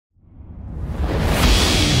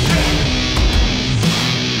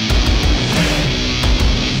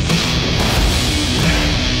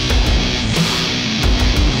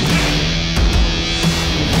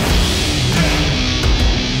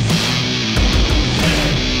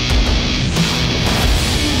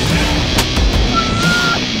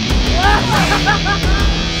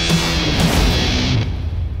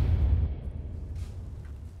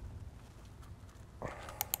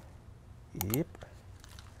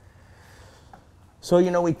So,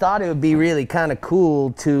 you know, we thought it would be really kind of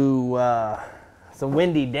cool to, it's a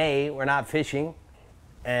windy day, we're not fishing,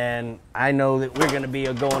 and I know that we're going to be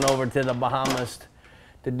going over to the Bahamas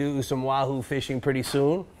to do some wahoo fishing pretty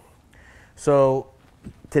soon. So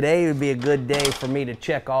today would be a good day for me to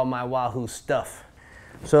check all my wahoo stuff.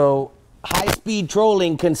 So high-speed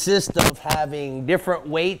trolling consists of having different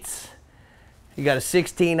weights. You got a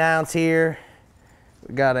 16 ounce here,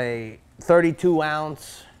 we got a 32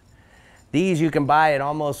 ounce. These you can buy at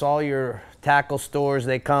almost all your tackle stores.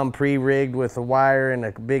 They come pre-rigged with a wire and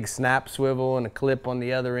a big snap swivel and a clip on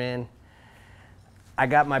the other end. I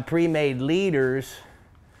got my pre-made leaders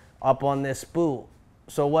up on this spool.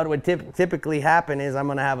 So what would typically happen is I'm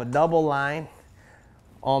gonna have a double line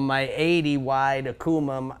on my 80 wide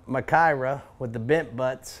Akuma Makaira with the bent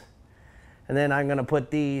butts. And then I'm gonna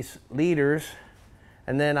put these leaders,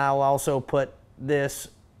 and then I'll also put this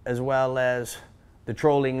as well as the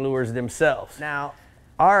trolling lures themselves. Now,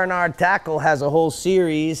 R&R Tackle has a whole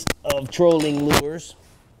series of trolling lures.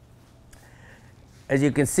 As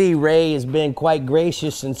you can see, Ray has been quite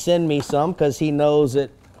gracious and send me some because he knows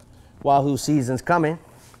that wahoo season's coming.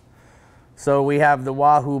 So we have the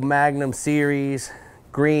Wahoo Magnum series,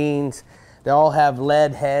 greens. They all have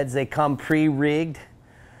lead heads. They come pre-rigged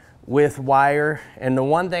with wire. And the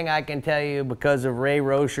one thing I can tell you, because of Ray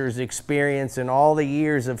Rocher's experience and all the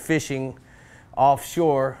years of fishing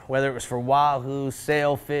offshore, whether it was for wahoo,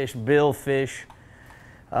 sailfish, billfish,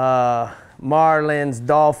 marlins,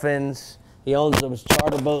 dolphins. He owns a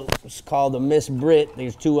charter boat called the Miss Brit.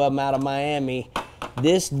 There's two of them out of Miami.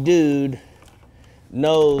 This dude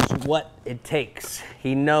knows what it takes.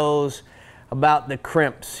 He knows about the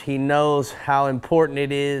crimps. He knows how important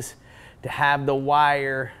it is to have the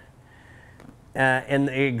wire and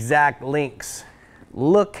the exact links.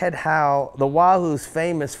 Look at how the wahoo's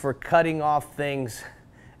famous for cutting off things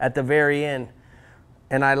at the very end.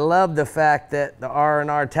 And I love the fact that the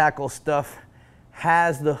R&R Tackle stuff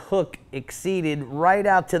has the hook exceeded right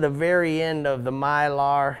out to the very end of the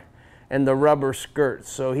mylar and the rubber skirts.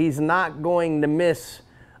 So he's not going to miss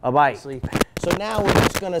a bite. So now we're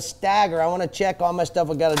just gonna stagger. I wanna check all my stuff.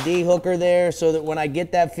 I got a D-hooker there so that when I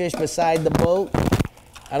get that fish beside the boat,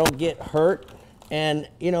 I don't get hurt. And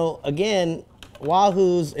you know, again,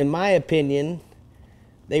 wahoos, in my opinion,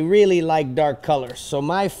 they really like dark colors. So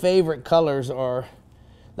my favorite colors are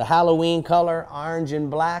the Halloween color, orange and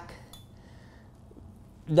black.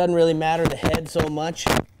 Doesn't really matter the head so much.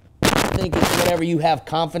 I think it's whatever you have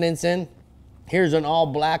confidence in. Here's an all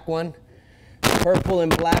black one. Purple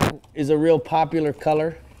and black is a real popular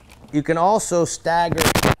color. You can also stagger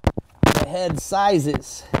the head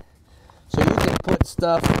sizes. So you can put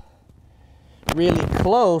stuff really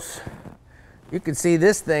close. You can see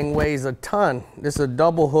this thing weighs a ton. This is a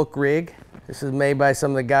double hook rig. This is made by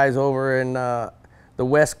some of the guys over in the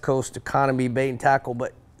West Coast Economy Bait and Tackle,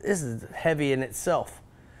 but this is heavy in itself.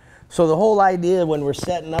 So the whole idea when we're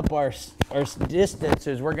setting up our distance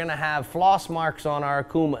is we're gonna have floss marks on our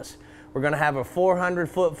Akumas. We're gonna have a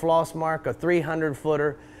 400-foot floss mark, a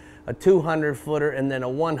 300-footer, a 200-footer, and then a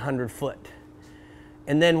 100-foot.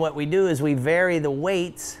 And then what we do is we vary the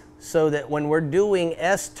weights so that when we're doing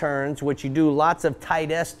S-turns, which you do lots of tight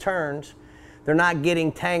S-turns, they're not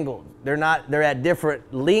getting tangled. They're at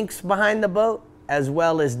different lengths behind the boat as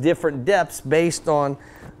well as different depths based on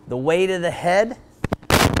the weight of the head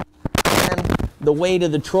and the weight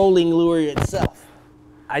of the trolling lure itself.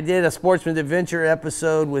 I did a Sportsman's Adventure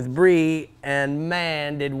episode with Bree, and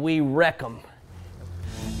man, did we wreck them.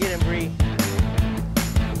 Get him, Bree.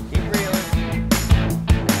 Keep reeling.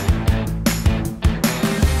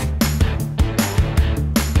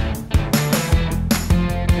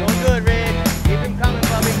 Doing good, Red. Keep him coming,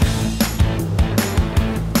 Bubby.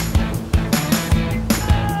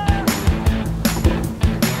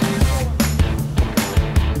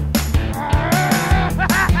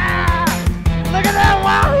 Look at that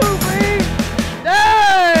wahoo, Bree!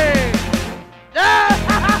 Dang!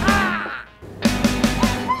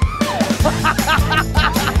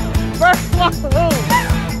 First wahoo!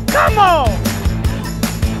 Come on!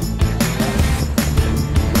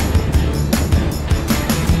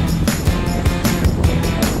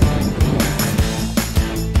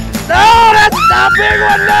 No, that's a big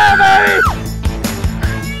one there, baby!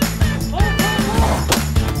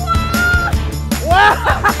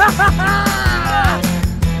 Wow!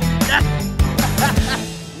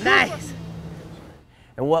 Nice.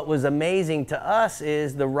 And what was amazing to us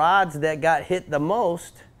is the rods that got hit the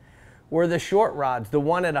most were the short rods, the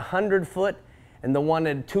one at 100 foot and the one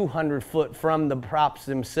at 200 foot from the props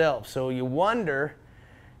themselves. So you wonder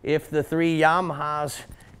if the three Yamahas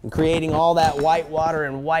and creating all that white water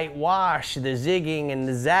and whitewash, the zigging and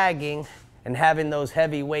the zagging, and having those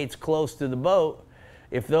heavy weights close to the boat,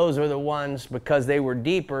 if those are the ones, because they were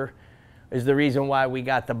deeper, is the reason why we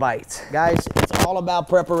got the bites. Guys, it's all about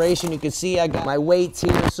preparation. You can see I got my weights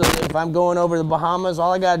here, so that if I'm going over the Bahamas,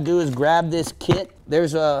 all I gotta do is grab this kit.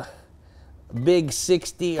 There's a big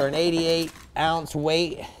 60 or an 88 ounce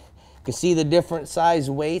weight. You can see the different size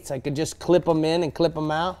weights. I could just clip them in and clip them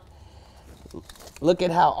out. Look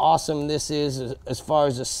at how awesome this is as far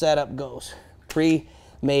as the setup goes.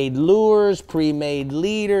 Pre-made lures, pre-made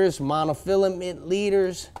leaders, monofilament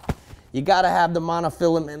leaders. You gotta have the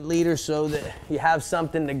monofilament leader so that you have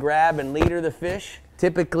something to grab and leader the fish.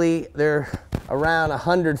 Typically, they're around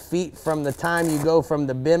 100 feet from the time you go from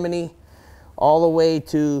the bimini all the way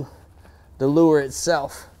to the lure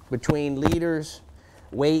itself, between leaders,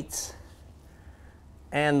 weights,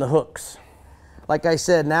 and the hooks. Like I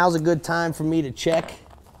said, now's a good time for me to check,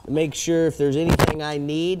 to make sure if there's anything I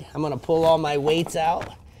need. I'm gonna pull all my weights out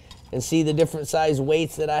and see the different size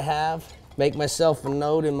weights that I have. Make myself a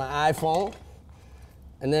note in my iPhone.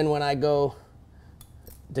 And then when I go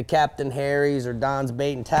to Captain Harry's or Don's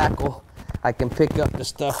Bait and Tackle, I can pick up the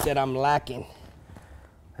stuff that I'm lacking.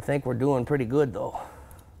 I think we're doing pretty good though.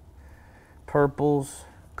 Purples,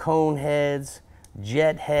 cone heads,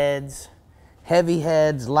 jet heads, heavy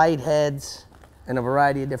heads, light heads, and a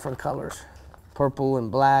variety of different colors. Purple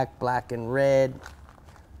and black, black and red.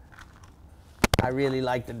 I really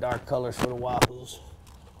like the dark colors for the Wahoos.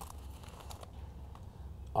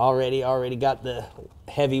 Already got the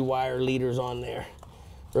heavy wire leaders on there.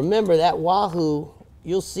 Remember that Wahoo,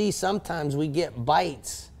 you'll see sometimes we get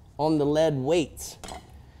bites on the lead weights.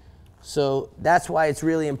 So that's why it's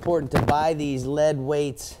really important to buy these lead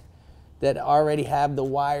weights that already have the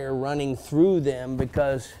wire running through them,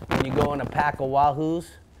 because when you go in a pack of Wahoos,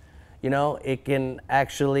 you know, it can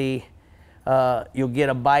actually, you'll get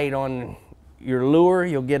a bite on your lure,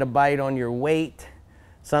 you'll get a bite on your weight.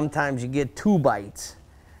 Sometimes you get 2 bites,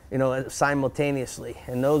 you know, simultaneously.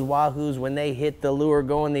 And those Wahoos, when they hit the lure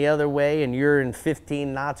going the other way and you're in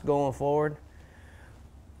 15 knots going forward,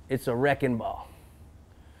 it's a wrecking ball.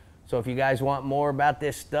 So if you guys want more about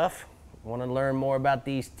this stuff, want to learn more about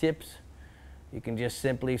these tips, you can just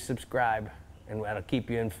simply subscribe, and that'll keep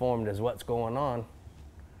you informed as what's going on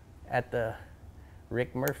at the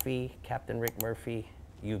Captain Rick Murphy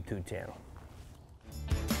YouTube channel.